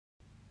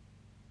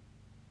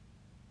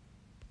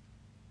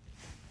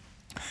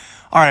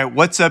All right,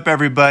 what's up,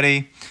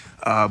 everybody?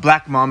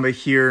 Black Mamba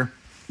here,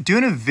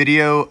 doing a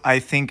video I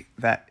think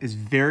that is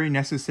very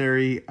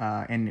necessary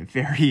and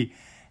very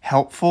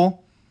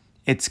helpful.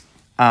 It's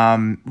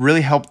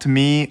really helped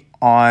me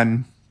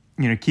on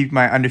keep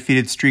my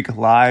undefeated streak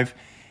alive,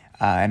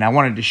 and I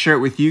wanted to share it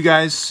with you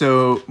guys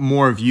so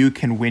more of you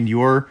can win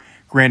your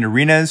grand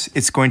arenas.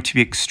 It's going to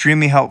be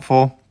extremely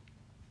helpful,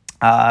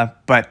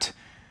 but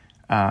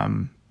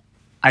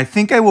I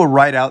think I will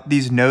write out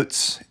these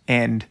notes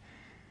and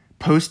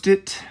post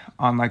it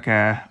on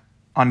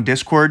on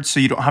Discord, so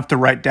you don't have to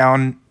write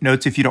down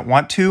notes if you don't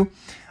want to.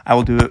 I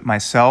will do it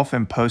myself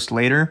and post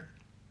later.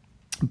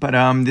 But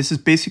this is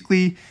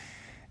basically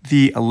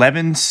the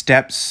 11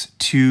 steps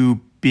to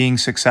being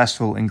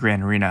successful in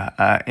Grand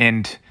Arena,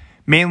 and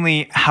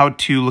mainly how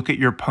to look at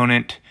your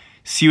opponent,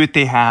 see what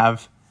they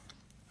have,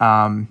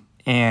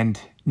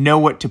 and know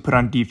what to put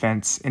on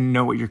defense and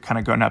know what you're kind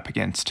of going up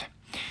against.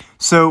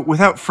 So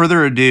without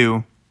further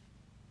ado,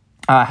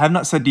 I have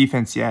not said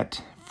defense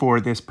yet for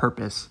this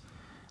purpose.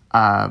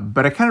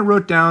 But I kind of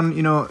wrote down,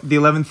 the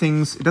 11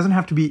 things. It doesn't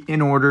have to be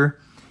in order,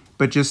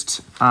 but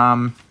just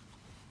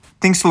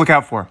things to look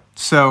out for.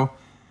 So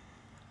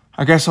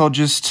I guess I'll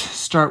just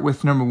start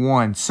with number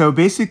 1. So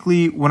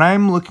basically, when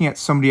I'm looking at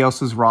somebody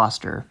else's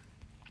roster,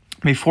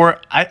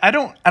 before I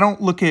don't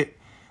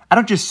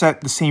just set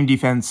the same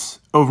defense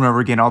over and over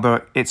again,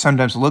 although it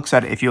sometimes looks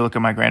at it if you look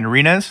at my Grand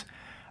Arenas.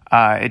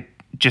 It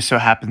just so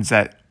happens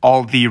that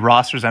all the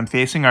rosters I'm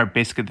facing are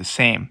basically the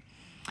same.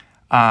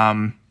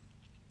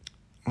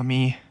 Let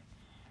me,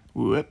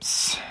 put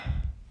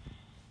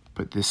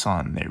this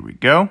on. There we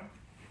go.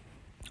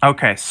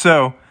 Okay,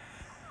 so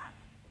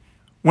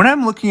when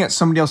I'm looking at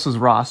somebody else's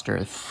roster,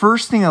 the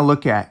first thing I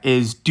look at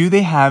is, do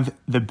they have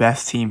the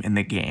best team in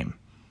the game?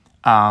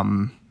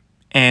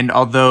 And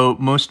although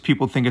most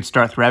people think it's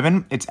Darth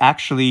Revan, it's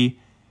actually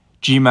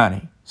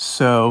G-Money.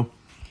 So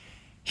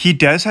he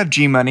does have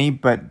G-Money,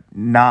 but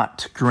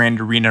not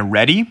Grand Arena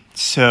ready,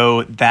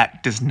 so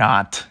that does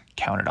not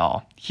count at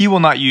all. He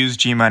will not use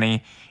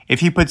G-Money. If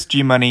he puts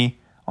G-Money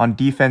on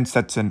defense,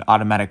 that's an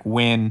automatic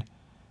win.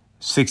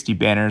 60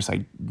 banners,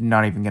 I'm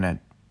not even going to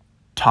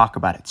talk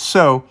about it.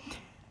 So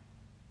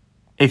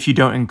if you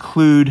don't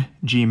include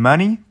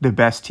G-Money, the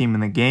best team in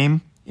the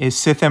game is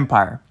Sith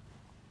Empire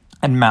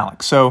and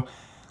Malik. So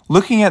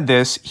looking at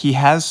this, he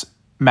has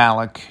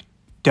Malik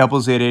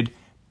double-zated,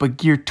 but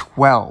gear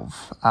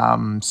 12.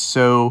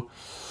 So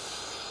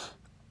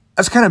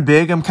that's kind of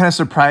big. I'm kind of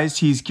surprised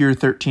he's gear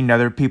 13 to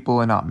other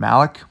people and not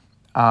Malik.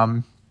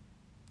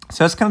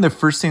 So that's kind of the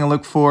first thing I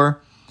look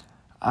for.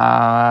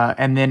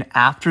 And then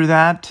after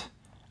that,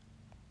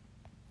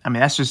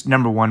 that's just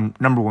number one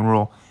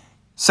rule.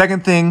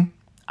 Second thing,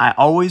 I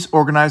always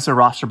organize the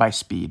roster by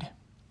speed.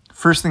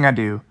 First thing I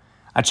do,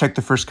 I check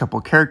the first couple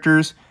of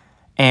characters,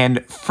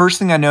 and first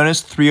thing I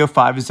notice,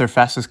 305 is their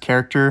fastest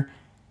character.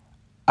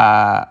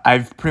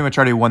 I've pretty much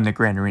already won the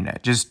Grand Arena,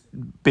 just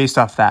based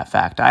off that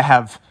fact. I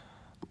have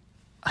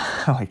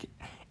like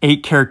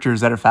 8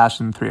 characters that are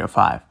faster than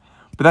 305.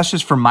 But that's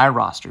just for my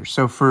roster.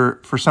 So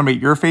for somebody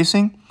you're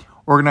facing,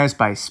 organize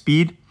by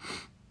speed,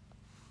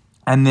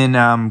 and then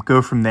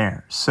go from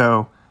there.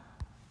 So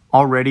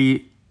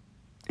already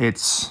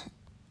it's,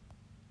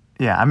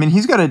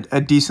 he's got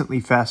a decently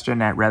fast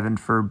Gen at Revan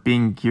for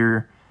being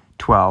gear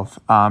 12.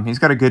 He's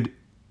got a good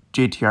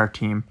JTR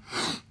team.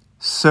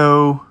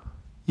 So,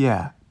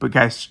 yeah. But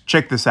guys,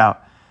 check this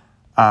out.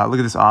 Look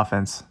at this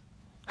offense.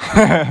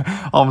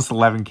 Almost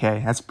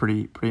 11K. That's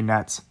pretty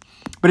nuts.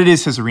 But it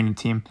is his arena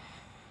team.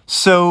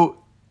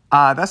 So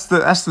that's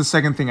the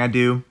second thing I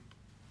do,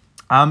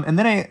 and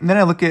then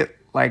I look at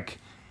like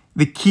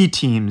the key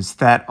teams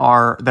that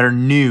are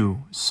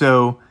new.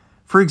 So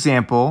for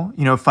example,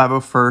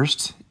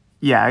 501st,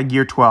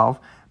 gear 12,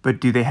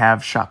 but do they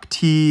have Shak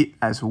T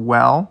as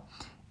well?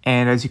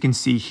 And as you can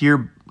see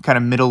here, kind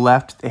of middle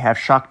left, they have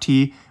Shak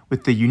T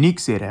with the unique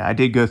Zeta. I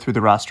did go through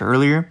the roster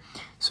earlier,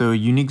 so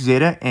unique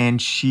Zeta,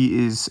 and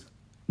she is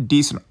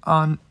decent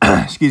on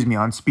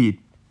on speed.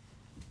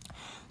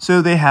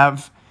 So they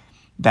have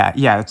that.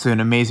 Yeah, it's an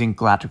amazing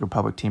Galactic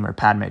Republic team, or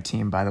Padme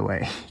team, by the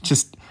way.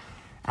 Just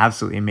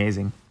absolutely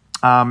amazing.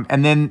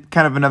 And then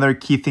kind of another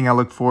key thing I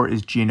look for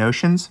is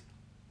Geonosians.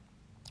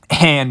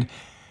 And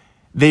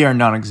they are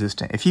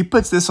non-existent. If he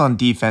puts this on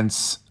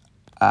defense,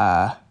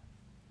 I'm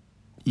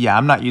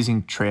not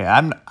using Trey. I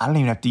don't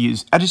even have to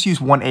use, I just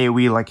use one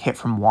AoE like hit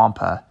from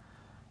Wampa,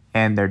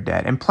 and they're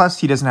dead. And plus,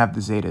 he doesn't have the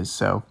Zetas,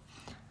 so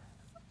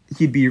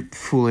he'd be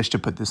foolish to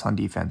put this on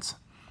defense.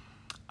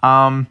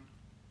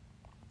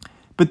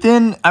 But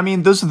then,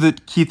 those are the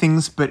key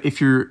things. But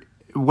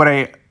what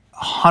I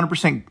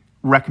 100%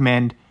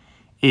 recommend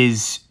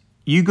is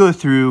you go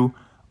through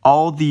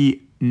all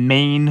the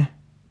main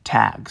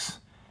tags.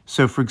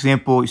 So, for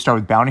example, you start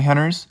with Bounty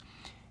Hunters.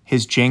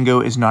 His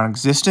Django is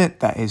non-existent.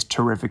 That is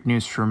terrific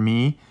news for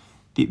me.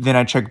 Then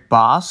I check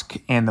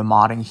Bosk and the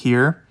modding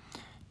here.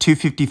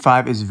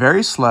 255 is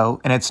very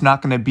slow, and it's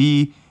not going to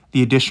be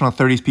the additional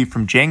 30 speed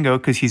from Django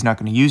because he's not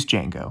going to use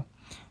Django.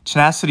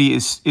 Tenacity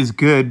is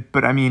good,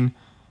 but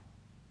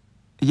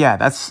yeah,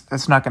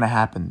 that's not going to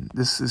happen.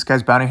 This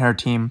guy's bounty hunter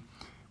team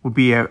would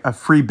be a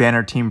free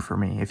banner team for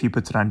me if he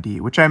puts it on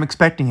D, which I'm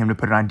expecting him to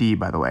put it on D,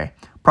 by the way.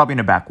 Probably in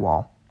a back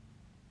wall.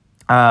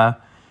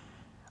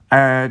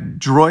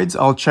 Droids,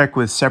 I'll check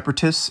with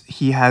Separatists.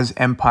 He has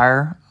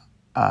Empire.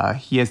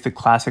 He has the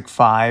classic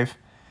 5.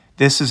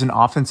 This is an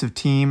offensive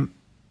team.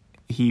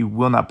 He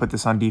will not put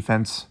this on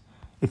defense.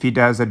 If he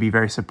does, I'd be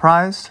very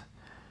surprised.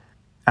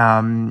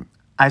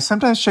 I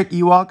sometimes check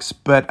Ewoks,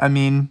 but I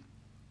mean,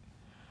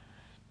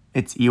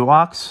 it's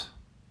Ewoks.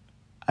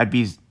 I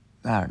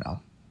don't know.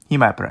 He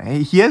might put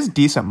it. He has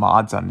decent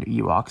mods on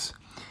Ewoks,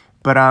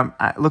 but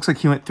it looks like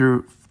he went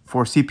through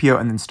for CPO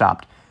and then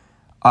stopped.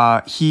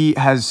 He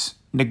has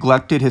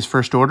neglected his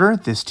first order.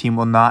 This team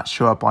will not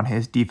show up on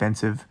his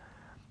defensive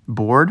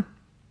board.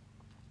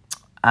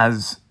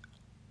 As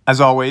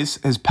always,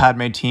 his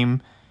Padme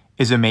team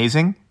is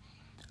amazing,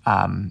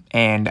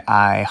 and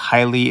I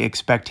highly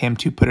expect him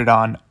to put it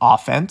on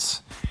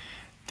offense.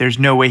 There's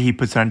no way he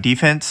puts it on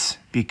defense,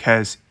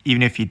 because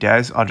even if he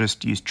does, I'll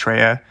just use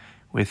Traya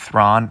with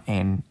Thrawn,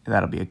 and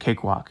that'll be a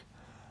cakewalk.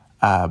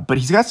 But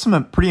he's got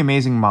some pretty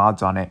amazing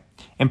mods on it.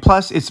 And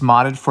plus, it's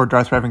modded for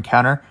Darth Revan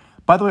counter.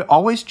 By the way,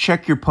 always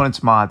check your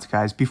opponent's mods,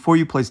 guys, before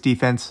you place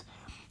defense.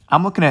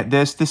 I'm looking at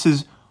this. This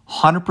is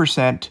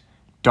 100%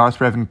 Darth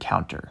Revan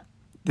counter.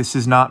 This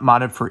is not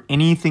modded for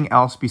anything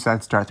else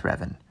besides Darth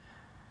Revan.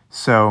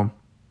 So,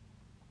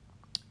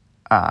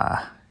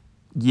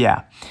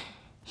 yeah.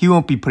 He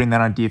won't be putting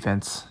that on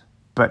defense.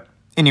 But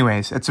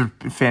anyways, it's a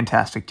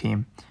fantastic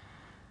team.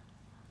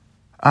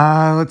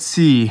 Let's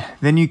see.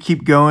 Then you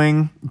keep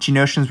going.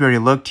 Geonosians, we already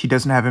looked. He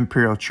doesn't have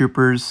Imperial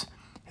Troopers.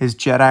 His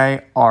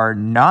Jedi are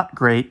not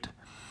great.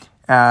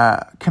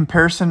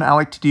 Comparison I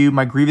like to do.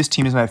 My Grievous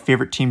team is my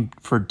favorite team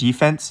for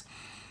defense.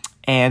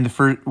 And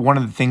one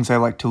of the things I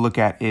like to look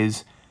at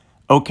is,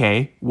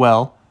 okay,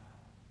 well,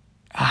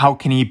 how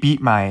can he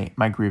beat my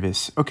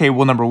Grievous? Okay,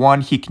 well, number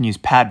one, he can use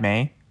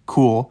Padme.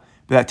 Cool.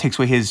 But that takes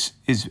away his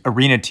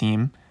arena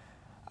team.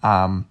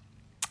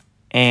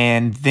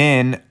 And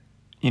then,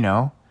 you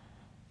know,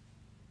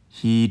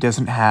 he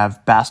doesn't have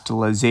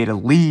Bastila Zeta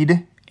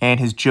lead, and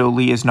his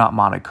Jolee is not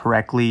modded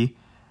correctly.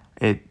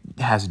 It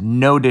has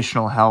no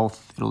additional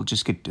health. It'll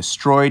just get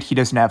destroyed. He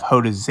doesn't have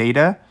Hoda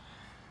Zeta.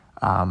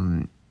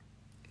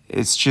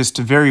 It's just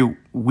a very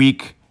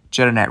weak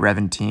Jedi Knight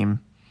Revan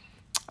team.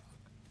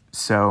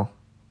 So,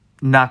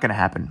 not going to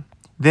happen.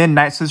 Then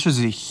Night Sisters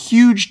is a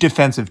huge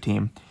defensive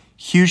team.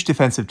 Huge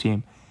defensive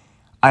team.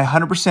 I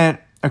 100%,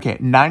 okay,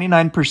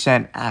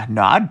 99%,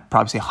 no, I'd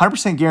probably say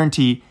 100%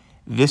 guarantee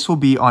this will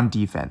be on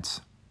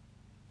defense.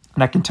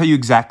 And I can tell you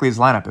exactly his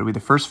lineup. It'll be the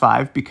first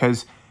 5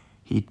 because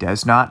he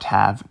does not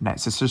have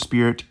Night Sister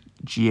Spirit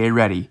GA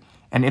ready.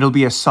 And it'll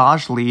be a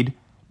Saj lead,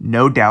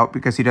 no doubt,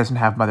 because he doesn't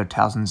have Mother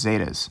Talzin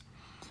Zetas.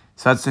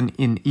 So that's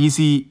an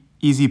easy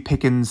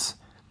pickings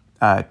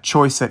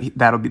choice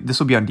this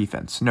will be on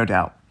defense, no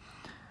doubt.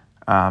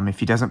 If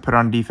he doesn't put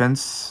on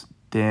defense,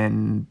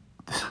 then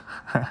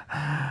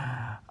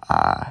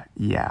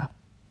yeah.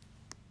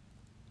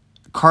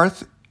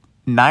 Karth,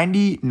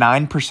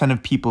 99%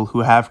 of people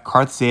who have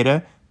Karth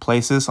Zeta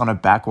place this on a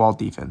back wall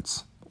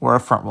defense or a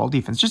front wall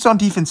defense, just on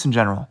defense in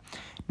general.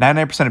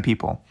 99% of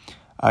people.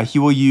 He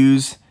will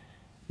use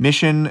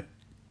Mission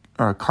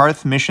or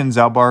Karth, Mission,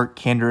 Zalbar,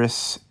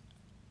 Canderous,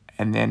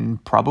 and then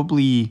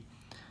probably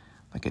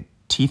like a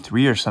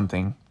T3 or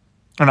something.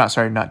 Oh, not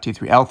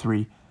T3,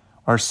 L3,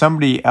 or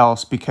somebody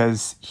else,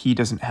 because he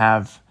doesn't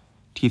have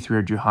T3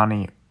 or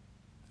Juhani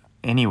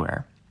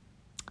anywhere.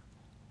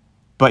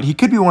 But he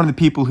could be one of the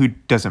people who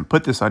doesn't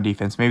put this on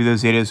defense. Maybe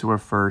those Zetas were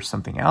for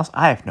something else.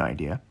 I have no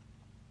idea.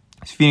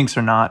 Phoenix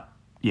or not,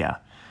 yeah.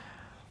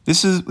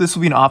 This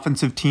will be an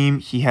offensive team.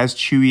 He has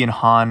Chewie and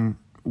Han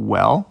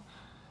well,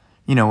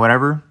 you know,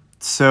 whatever.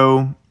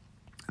 So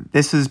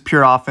this is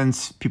pure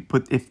offense.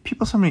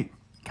 Somebody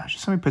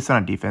puts that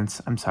on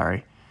defense, I'm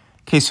sorry.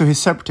 Okay, so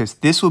his Separatists,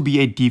 this will be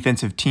a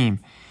defensive team.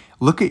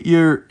 Look at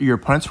your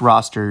opponent's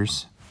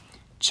rosters,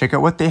 check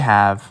out what they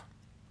have,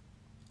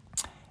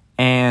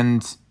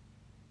 and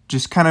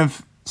just kind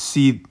of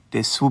see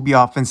this will be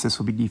offense, this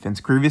will be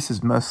defense. Grievous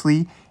is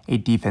mostly a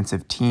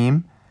defensive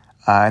team,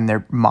 and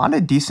they're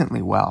modded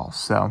decently well.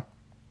 So,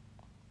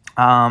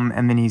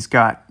 and then he's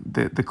got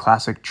the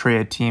classic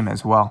Traya team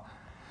as well.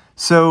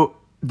 So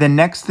the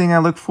next thing I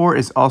look for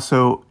is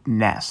also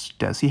Nest.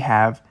 Does he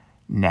have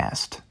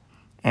Nest?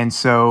 And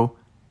so,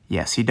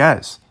 yes, he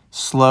does.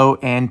 Slow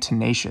and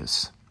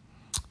tenacious.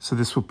 So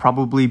this will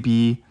probably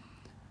be,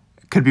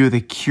 could be with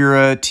a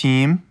Kira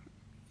team,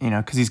 you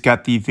know, because he's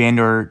got the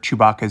Vandor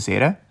Chewbacca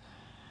Zeta.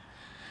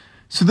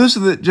 So those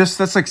are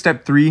that's like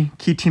step 3,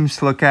 key teams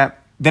to look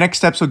at. The next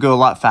steps will go a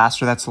lot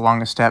faster. That's the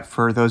longest step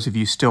for those of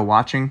you still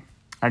watching.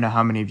 I don't know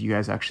how many of you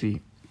guys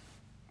actually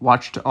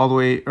watched these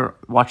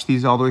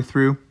all the way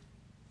through.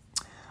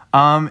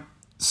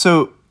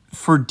 So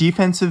for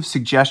defensive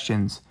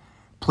suggestions,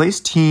 place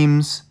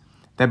teams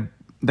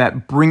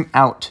that bring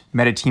out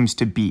meta teams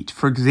to beat.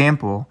 For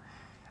example,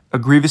 a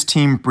Grievous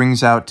team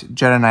brings out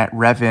Jedi Knight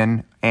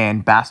Revan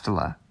and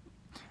Bastila.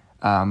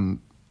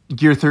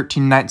 Gear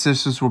 13 Night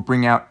Sisters will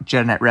bring out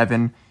Jedi Knight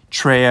Revan,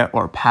 Traya,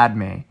 or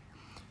Padme.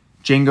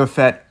 Jango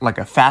Fett, like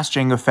a fast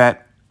Jango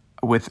Fett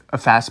with a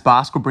fast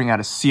boss, will bring out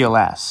a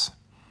CLS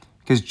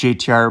because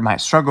JTR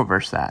might struggle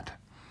versus that.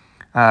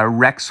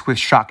 Rex with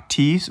Shock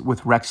T's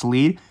with Rex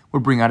lead will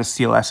bring out a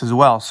CLS as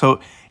well. So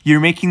you're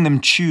making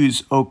them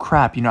choose, oh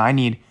crap, I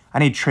need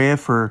Traya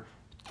for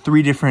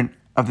 3 different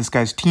of this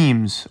guy's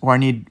teams, or I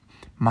need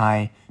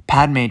my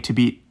Padme to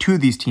beat 2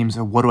 of these teams.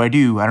 So what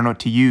do? I don't know what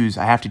to use.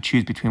 I have to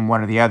choose between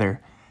one or the other.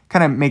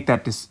 Kind of make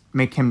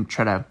him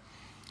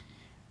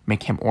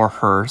or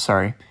her,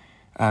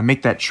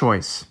 make that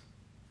choice.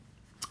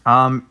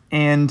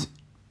 And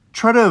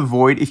try to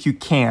avoid, if you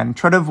can,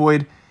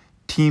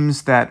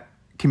 teams that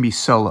can be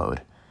soloed.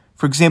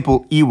 For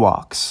example,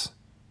 Ewoks.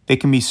 They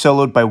can be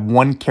soloed by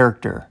one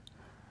character.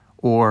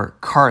 Or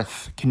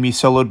Karth can be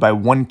soloed by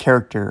one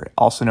character,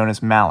 also known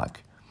as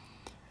Malik.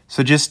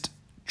 So just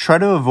try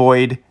to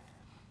avoid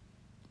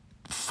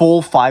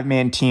full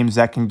 5-man teams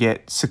that can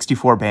get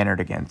 64 bannered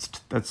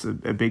against. That's a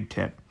big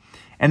tip.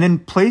 And then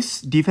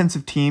place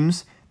defensive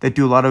teams that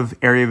do a lot of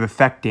area of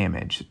effect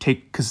damage,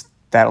 because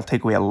that'll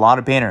take away a lot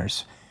of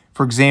banners.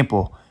 For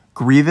example,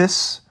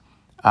 Grievous,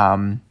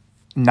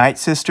 Night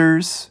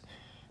Sisters,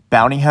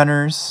 Bounty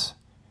Hunters,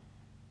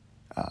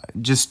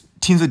 just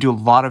teams that do a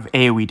lot of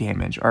AoE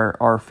damage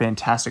are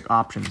fantastic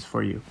options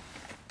for you.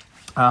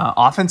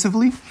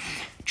 Offensively,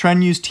 try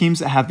and use teams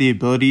that have the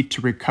ability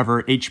to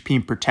recover HP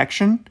and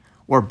protection,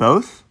 or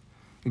both.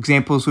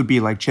 Examples would be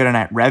like Jedi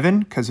Knight Revan,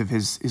 because of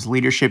his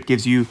leadership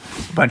gives you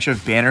a bunch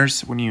of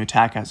banners when you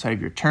attack outside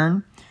of your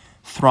turn.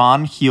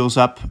 Thrawn heals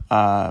up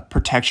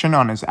protection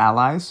on his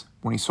allies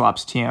when he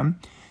swaps TM.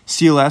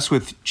 CLS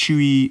with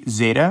Chewie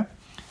Zeta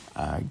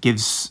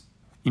gives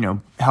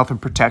health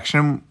and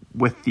protection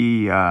with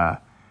the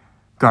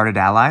guarded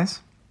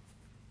allies.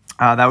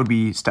 That would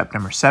be step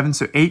number 7.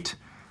 So 8.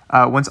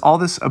 Once all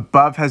this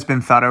above has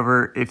been thought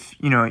over, if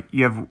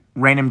you have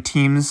random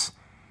teams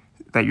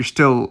that you're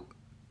still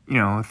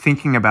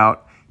thinking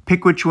about,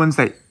 pick which ones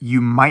that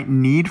you might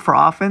need for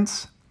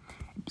offense.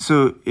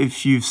 So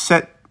if you've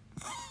set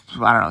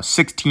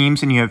 6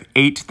 teams and you have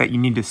 8 that you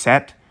need to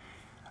set,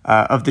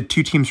 of the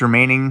 2 teams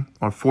remaining,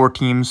 or 4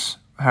 teams,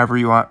 however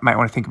you might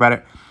want to think about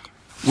it,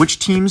 which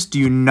teams do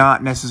you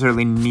not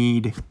necessarily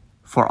need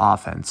for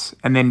offense?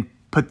 And then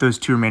put those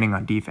 2 remaining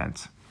on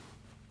defense.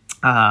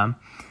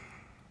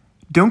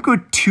 Don't go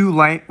too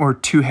light or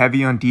too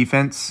heavy on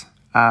defense.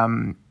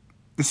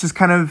 This is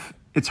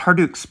it's hard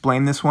to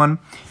explain this one,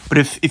 but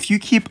if you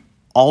keep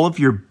all of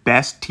your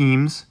best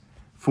teams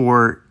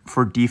for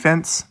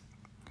defense,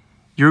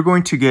 you're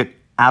going to get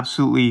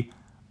absolutely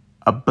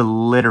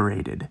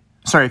obliterated.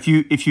 Sorry,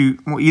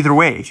 either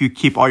way, if you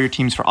keep all your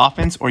teams for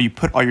offense or you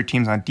put all your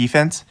teams on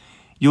defense,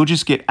 you'll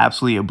just get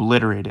absolutely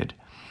obliterated.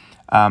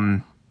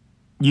 You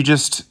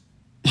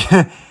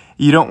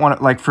don't want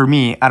to, for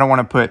me, I don't want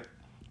to put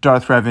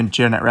Darth Revan,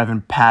 Jedi Knight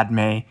Revan,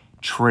 Padme,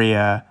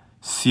 Traya,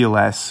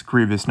 CLS,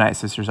 Grievous, Night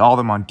Sisters, all of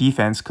them on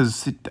defense,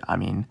 because,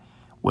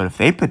 what if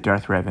they put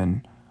Darth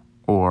Revan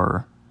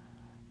or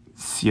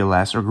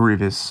CLS or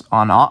Grievous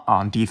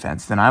on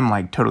defense? Then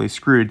I'm, totally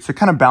screwed. So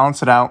kind of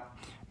balance it out.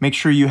 Make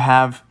sure you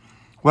have,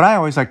 what I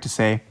always like to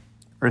say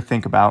or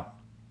think about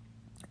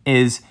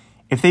is,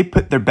 if they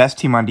put their best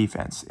team on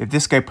defense, if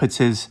this guy puts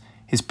his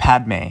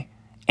Padme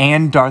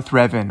and Darth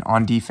Revan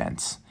on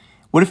defense,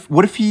 what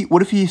if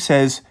he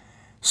says,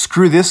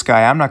 screw this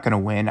guy, I'm not going to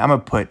win. I'm going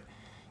to put,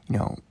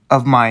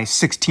 of my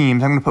 6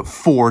 teams, I'm going to put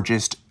 4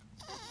 just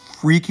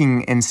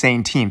freaking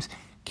insane teams.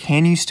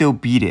 Can you still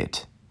beat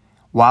it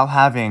while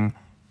having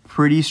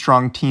pretty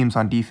strong teams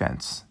on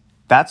defense?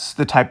 That's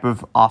the type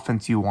of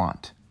offense you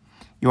want.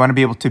 You want to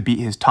be able to beat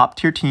his top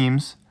tier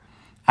teams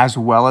as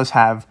well as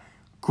have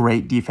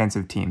great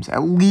defensive teams.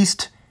 At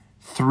least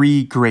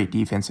 3 great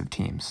defensive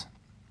teams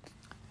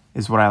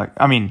is what I like.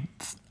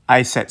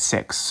 I set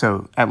 6,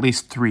 so at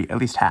least 3, at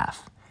least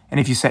half. And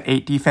if you set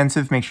 8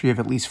 defensive, make sure you have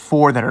at least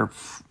 4 that are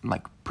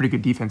pretty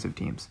good defensive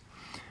teams.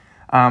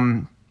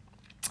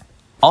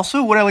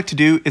 Also, what I like to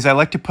do is I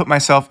like to put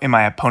myself in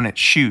my opponent's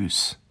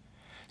shoes.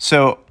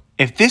 So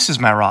if this is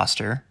my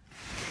roster,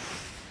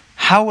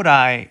 how would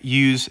I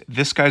use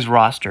this guy's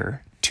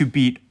roster to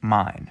beat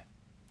mine?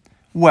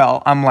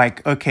 Well, I'm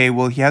okay,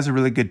 well, he has a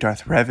really good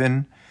Darth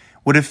Revan.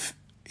 What if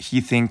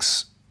he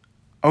thinks,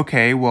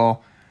 okay,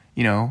 well,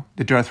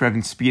 the Darth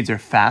Revan speeds are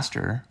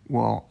faster.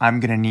 Well, I'm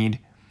going to need,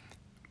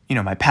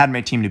 my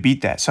Padme team to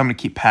beat that. So I'm going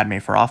to keep Padme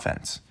for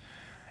offense.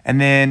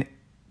 And then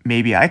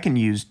maybe I can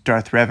use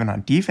Darth Revan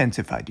on defense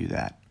if I do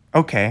that.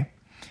 Okay.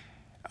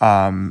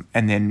 And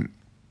then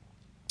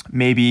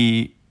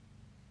maybe,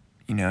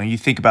 you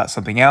think about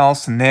something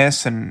else and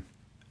this, and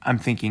I'm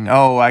thinking,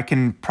 oh, I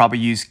can probably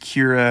use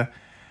Kira,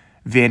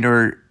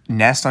 Vandor,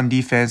 Nest on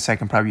defense. I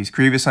can probably use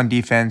Grievous on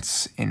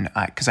defense,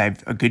 because I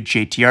have a good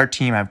JTR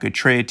team. I have a good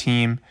Traya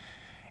team.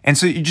 And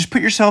so you just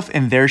put yourself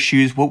in their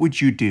shoes. What would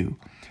you do?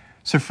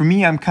 So for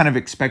me, I'm kind of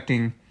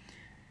expecting,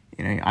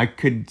 I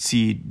could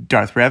see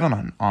Darth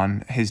Revan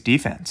on his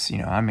defense.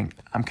 I'm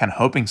kind of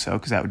hoping so,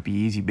 because that would be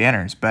easy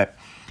banners. But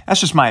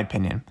that's just my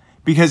opinion.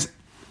 Because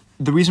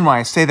the reason why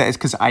I say that is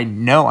because I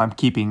know I'm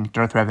keeping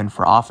Darth Revan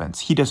for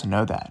offense. He doesn't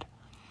know that.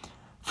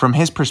 From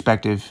his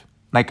perspective,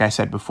 like I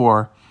said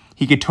before,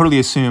 he could totally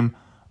assume,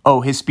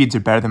 oh, his speeds are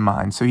better than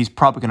mine, so he's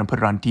probably going to put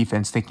it on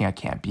defense thinking I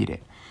can't beat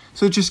it.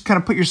 So just kind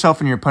of put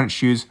yourself in your opponent's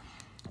shoes.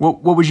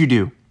 What would you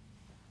do?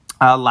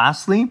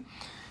 Lastly,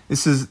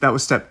 that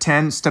was step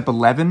 10. Step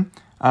 11,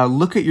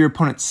 look at your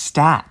opponent's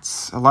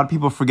stats. A lot of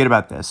people forget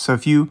about this. So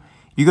if you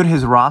go to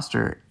his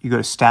roster, you go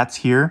to stats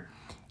here,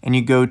 and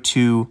you go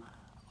to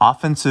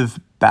offensive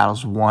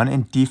battles 1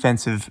 and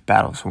defensive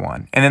battles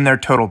 1, and then their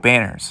total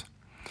banners,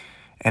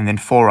 and then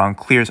full round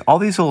clears. All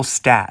these little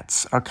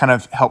stats are kind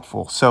of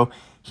helpful. So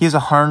he has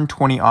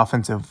 120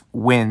 offensive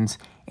wins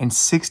and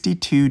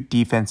 62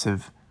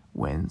 defensive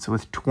wins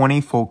with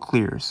 20 full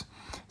clears.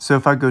 So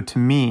if I go to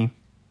me,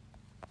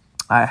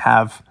 I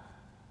have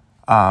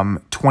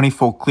 20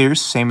 full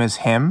clears, same as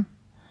him,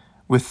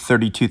 with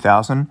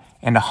 32,000,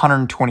 and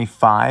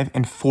 125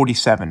 and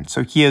 47.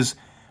 So he has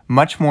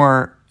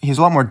he has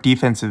a lot more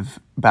defensive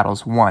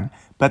battles won,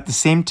 but at the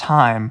same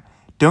time,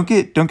 don't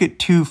get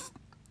too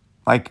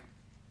like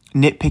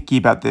nitpicky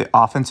about the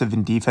offensive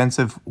and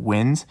defensive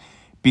wins,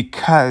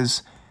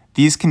 because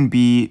these can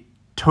be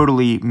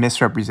totally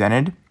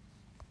misrepresented.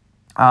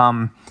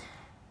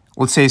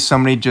 Let's say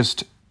somebody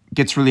just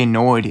gets really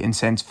annoyed and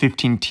sends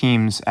 15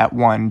 teams at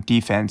one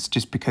defense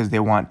just because they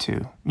want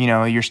to.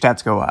 Your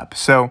stats go up.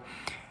 So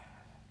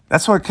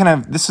that's why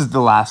this is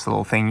the last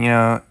little thing.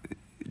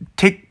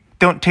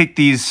 Don't take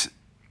these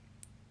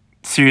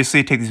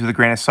seriously. Take these with a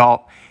grain of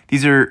salt.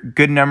 These are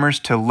good numbers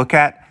to look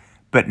at,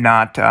 but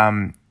not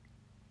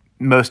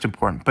most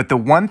important. But the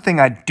one thing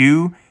I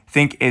do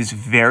think is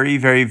very,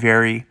 very,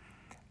 very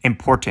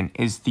important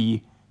is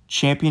the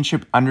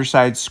Championship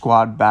Undersized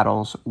Squad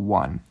Battles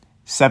 1,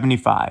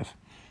 75.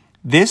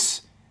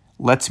 This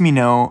lets me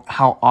know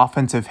how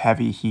offensive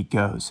heavy he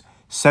goes.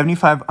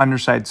 75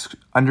 undersized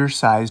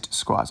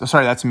squads. Oh,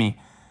 sorry, that's me.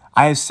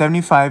 I have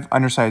 75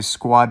 undersized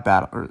squad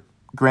battle or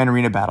Grand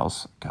Arena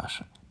battles.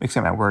 Gosh,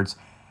 mixing up my words.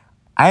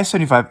 I have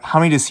 75. How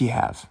many does he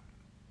have?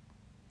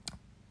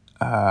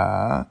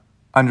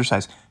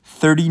 Undersized.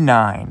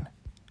 39.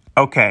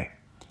 Okay.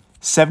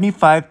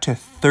 75 to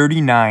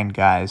 39,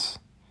 guys.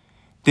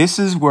 This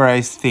is where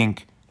I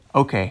think,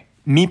 okay,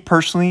 me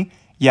personally,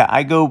 yeah,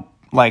 I go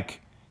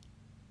like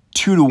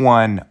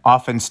 2-to-1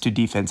 offense to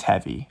defense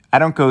heavy. I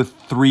don't go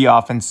 3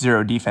 offense,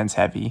 0 defense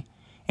heavy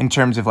in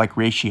terms of like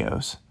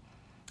ratios.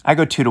 I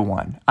go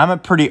 2-to-1. I'm a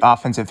pretty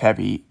offensive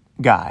heavy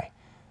guy.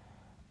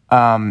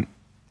 And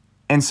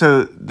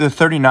so the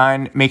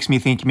 39 makes me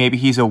think maybe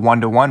he's a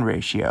 1-to-1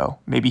 ratio.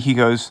 Maybe he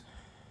goes,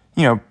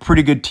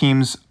 pretty good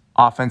teams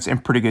offense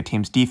and pretty good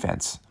teams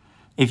defense.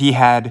 If he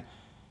had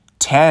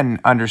 10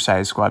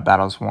 undersized squad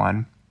battles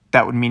won,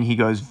 that would mean he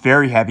goes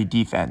very heavy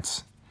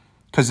defense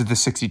because of the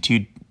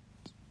 62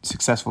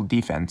 successful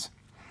defense.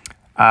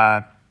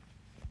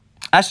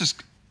 That's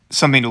just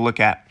something to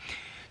look at.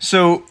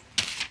 So,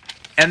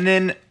 and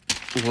then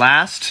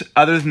last,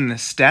 other than the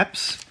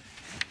steps,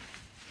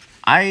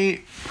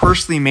 I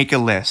personally make a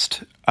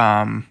list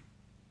on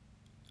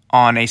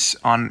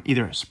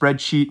either a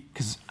spreadsheet,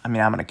 because I'm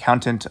an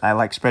accountant, I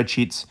like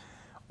spreadsheets,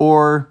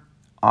 or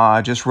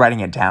just writing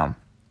it down.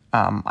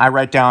 I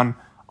write down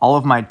all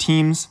of my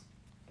teams.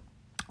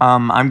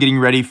 I'm getting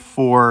ready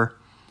for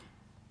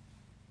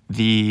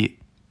the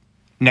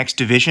next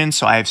division,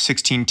 so I have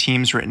 16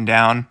 teams written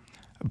down,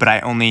 but I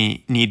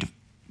only need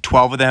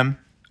 12 of them.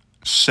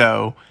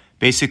 So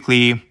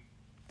basically,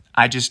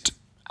 I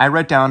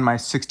write down my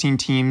 16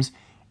 teams,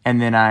 and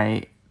then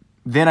I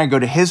go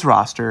to his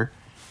roster,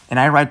 and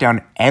I write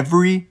down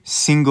every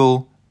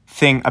single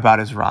thing about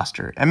his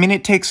roster.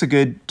 It takes a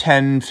good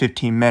 10,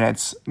 15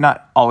 minutes.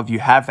 Not all of you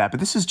have that, but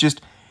this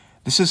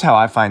is how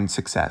I find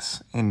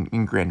success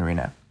in Grand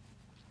Arena.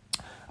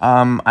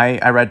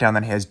 I write down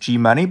that he has G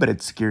Money, but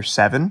it's Gear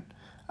 7.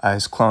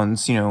 His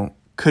clones,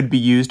 could be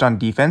used on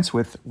defense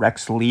with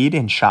Rex Lead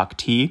and Shock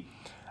T.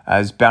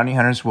 His Bounty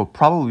Hunters will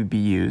probably be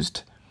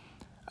used.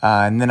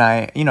 And then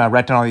I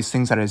write down all these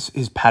things that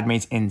his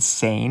Padme's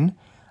insane.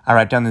 I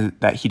write down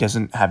that he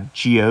doesn't have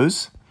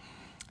Geos.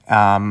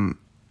 And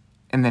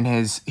then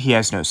he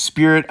has no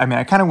spirit.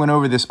 I kind of went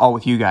over this all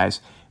with you guys,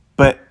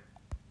 but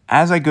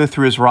as I go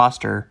through his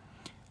roster,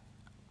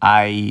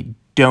 I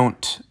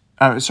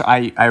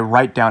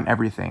write down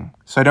everything.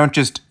 So I don't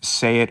just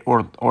say it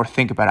or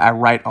think about it. I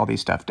write all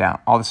this stuff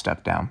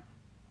down.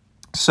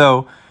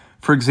 So,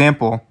 for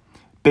example,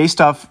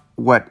 based off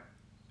what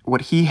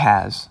he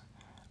has,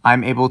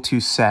 I'm able to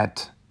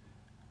set,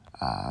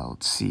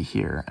 let's see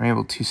here. I'm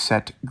able to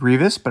set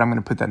Grievous, but I'm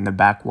going to put that in the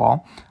back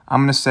wall.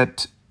 I'm going to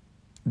set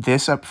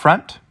this up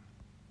front.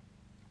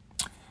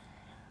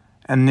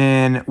 And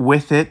then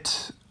with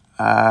it,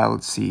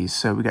 let's see.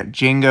 So we got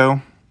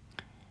Django.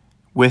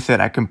 With it,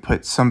 I can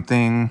put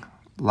something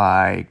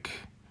like,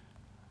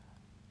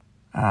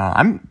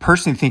 I'm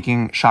personally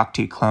thinking Shock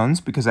T clones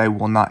because I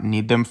will not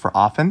need them for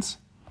offense.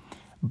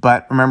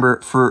 But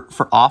remember, for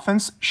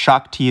offense,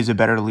 Shock T is a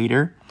better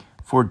leader.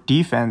 For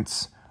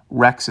defense,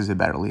 Rex is a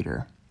better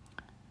leader.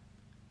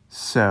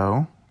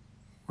 So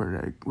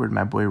Where'd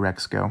my boy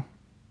Rex go?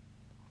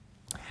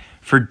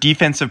 For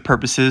defensive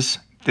purposes,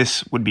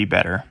 this would be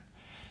better.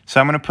 So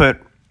I'm going to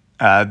put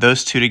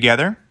those two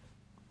together.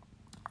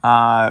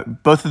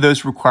 Both of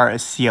those require a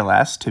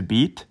CLS to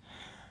beat.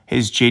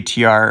 His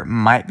JTR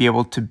might be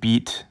able to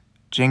beat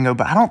Django,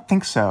 but I don't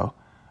think so.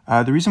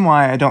 The reason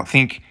why I don't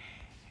think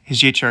his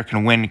JTR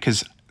can win,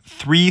 because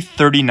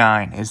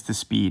 339 is the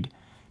speed,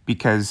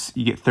 because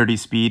you get 30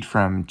 speed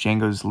from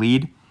Django's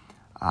lead.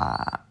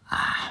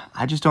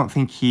 I just don't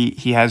think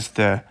he has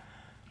the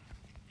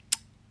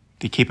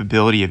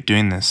capability of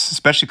doing this,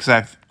 especially because I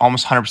have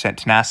almost 100%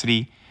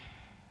 tenacity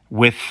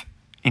with,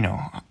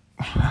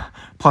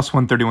 plus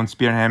 131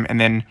 speed on him, and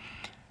then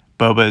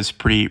Boba is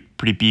pretty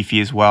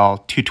beefy as well.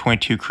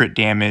 222 crit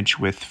damage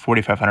with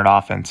 4,500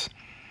 offense.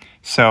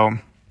 So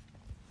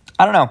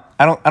I don't know.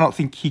 I don't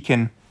think he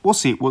can. We'll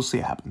see. We'll see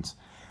what happens.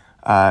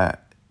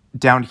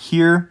 Down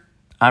here,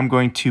 I'm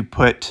going to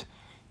put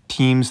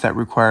teams that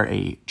require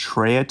a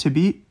Traya to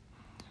beat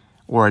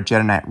or a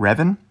Jedi Knight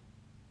Revan.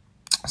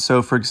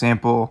 So, for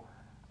example,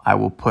 I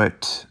will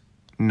put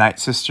Night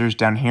Sisters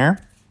down here.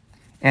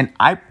 And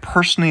I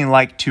personally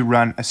like to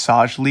run a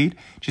Saj lead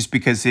just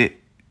because I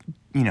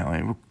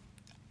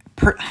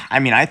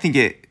think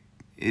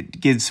it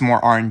gives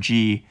more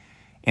RNG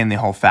in the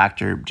whole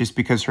factor just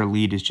because her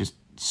lead is just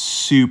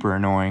super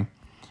annoying.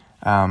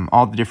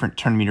 All the different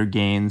turn meter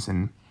gains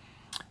and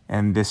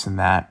this and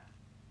that.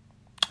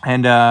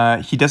 And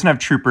he doesn't have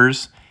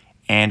troopers,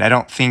 and I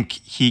don't think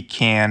he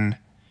can,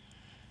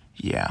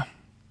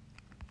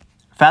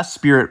 Fast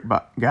Spirit,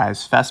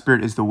 guys. Fast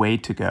Spirit is the way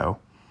to go.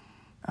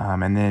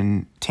 And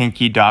then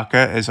tanky Daka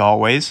as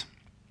always.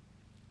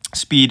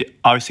 Speed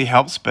obviously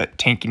helps, but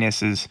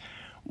tankiness is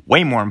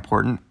way more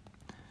important.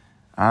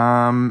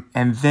 And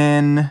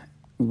then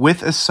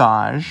with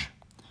Asajj,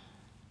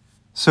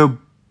 so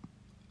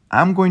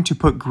I'm going to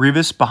put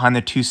Grievous behind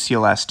the two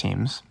CLS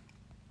teams.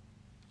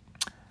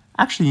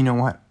 Actually, you know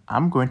what?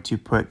 I'm going to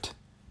put,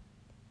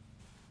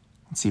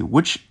 let's see,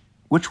 which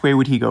way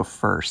would he go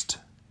first?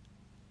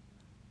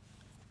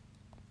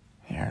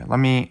 Here, let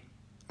me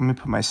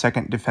put my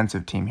second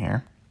defensive team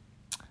here.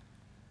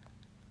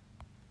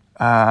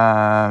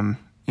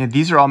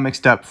 These are all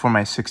mixed up for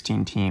my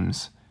 16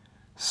 teams.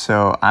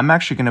 So I'm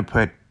actually going to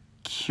put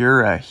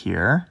Kira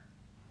here.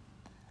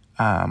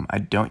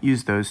 I don't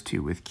use those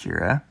two with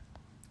Kira.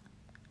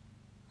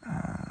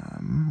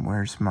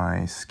 Where's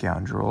my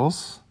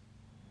scoundrels?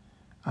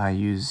 I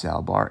use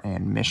Zalbar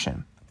and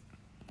Mission.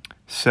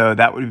 So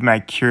that would be my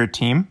Kira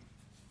team.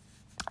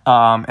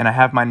 And I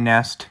have my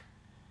Nest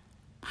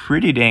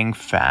pretty dang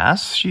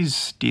fast.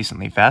 She's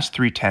decently fast.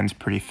 310's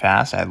pretty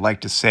fast, I'd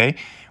like to say,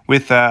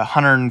 with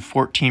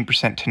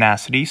 114%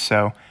 tenacity,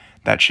 so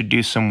that should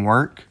do some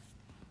work.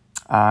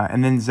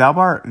 And then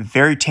Zalbar,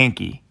 very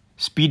tanky.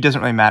 Speed doesn't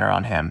really matter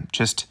on him.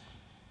 Just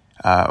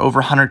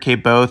over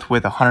 100k both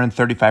with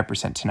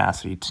 135%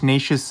 tenacity.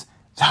 Tenacious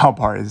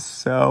Zalbar is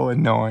so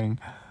annoying.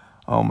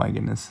 Oh my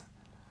goodness.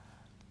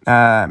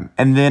 And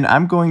then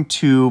I'm going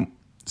to...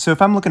 So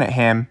if I'm looking at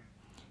him,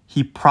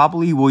 he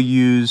probably will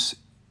use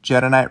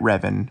Jedi Knight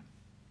Revan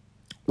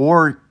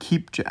or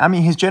keep... his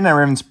Jedi Knight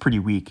Revan's pretty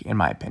weak, in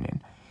my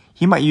opinion.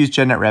 He might use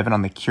Jedi Knight Revan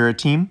on the Kira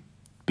team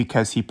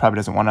because he probably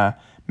doesn't want to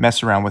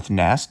mess around with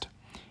Nest.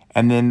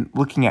 And then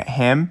looking at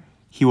him,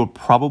 he will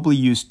probably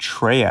use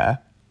Traya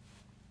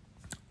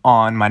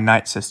on my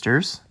Night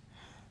Sisters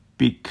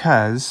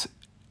because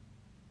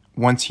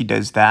once he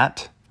does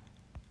that,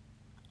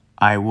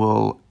 I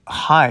will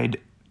hide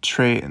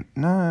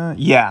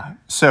Traya.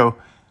 So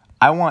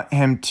I want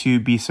him to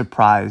be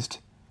surprised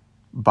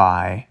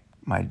by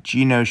my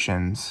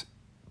Geonosians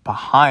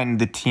behind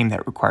the team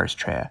that requires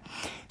Traya.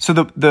 So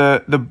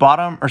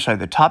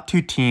the top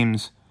two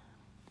teams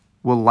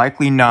will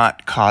likely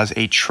not cause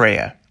a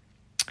Traya.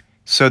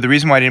 So the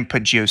reason why I didn't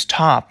put Geo's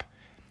top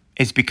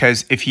is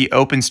because if he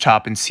opens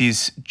top and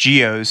sees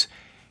Geo's,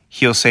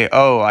 he'll say,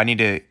 oh, I need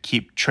to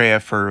keep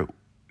Traya for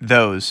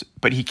those.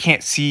 But he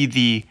can't see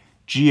the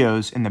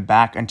Geo's in the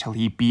back until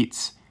he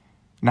beats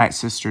Night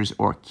Sisters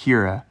or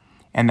Kira.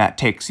 And that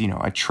takes, a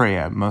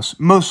Traya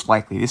most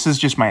likely. This is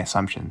just my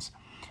assumptions.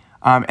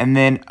 And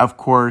then, of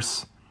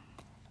course,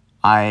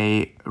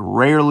 I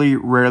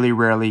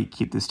rarely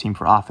keep this team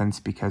for offense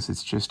because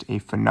it's just a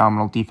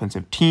phenomenal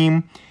defensive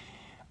team.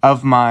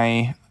 Of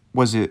my,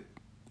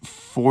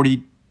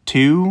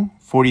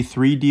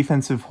 43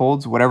 defensive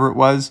holds, whatever it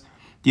was,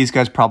 these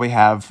guys probably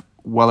have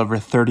well over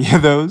 30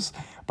 of those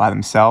by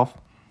themselves.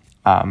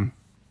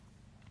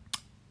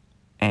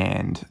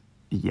 And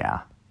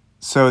yeah.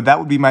 So that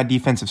would be my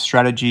defensive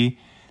strategy.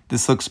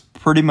 This looks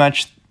pretty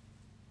much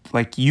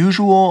like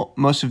usual.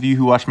 Most of you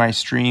who watch my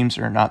streams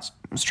or not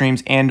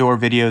streams and or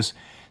videos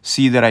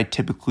see that I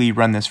typically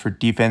run this for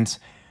defense,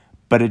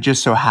 but it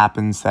just so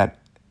happens that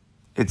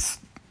it's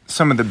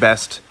some of the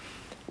best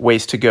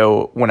ways to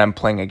go when I'm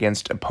playing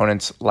against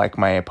opponents like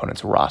my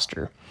opponent's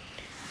roster.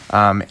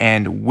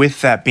 And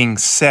with that being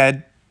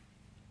said,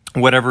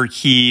 whatever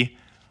he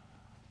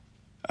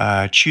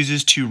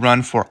chooses to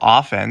run for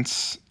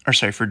offense,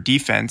 for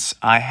defense,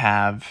 I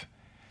have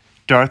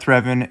Darth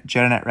Revan,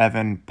 Jedi Knight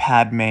Revan,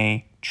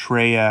 Padme,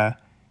 Traya,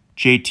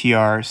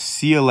 JTR,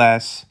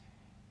 CLS,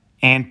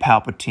 and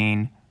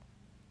Palpatine,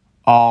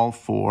 all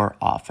for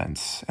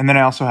offense. And then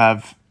I also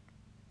have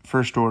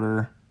First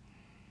Order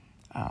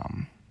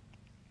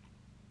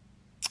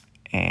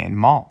and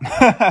Maul.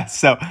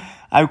 So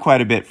I have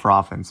quite a bit for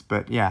offense.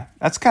 But yeah,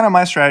 that's kind of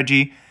my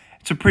strategy.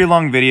 It's a pretty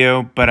long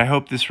video, but I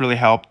hope this really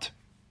helped.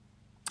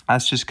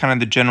 That's just kind of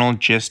the general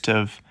gist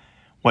of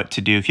what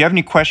to do. If you have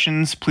any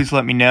questions, please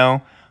let me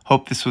know.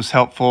 Hope this was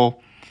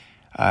helpful.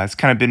 It's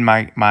kind of been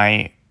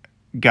my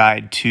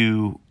guide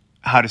to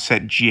how to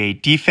set GA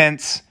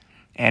defense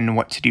and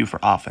what to do for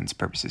offense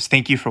purposes.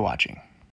 Thank you for watching.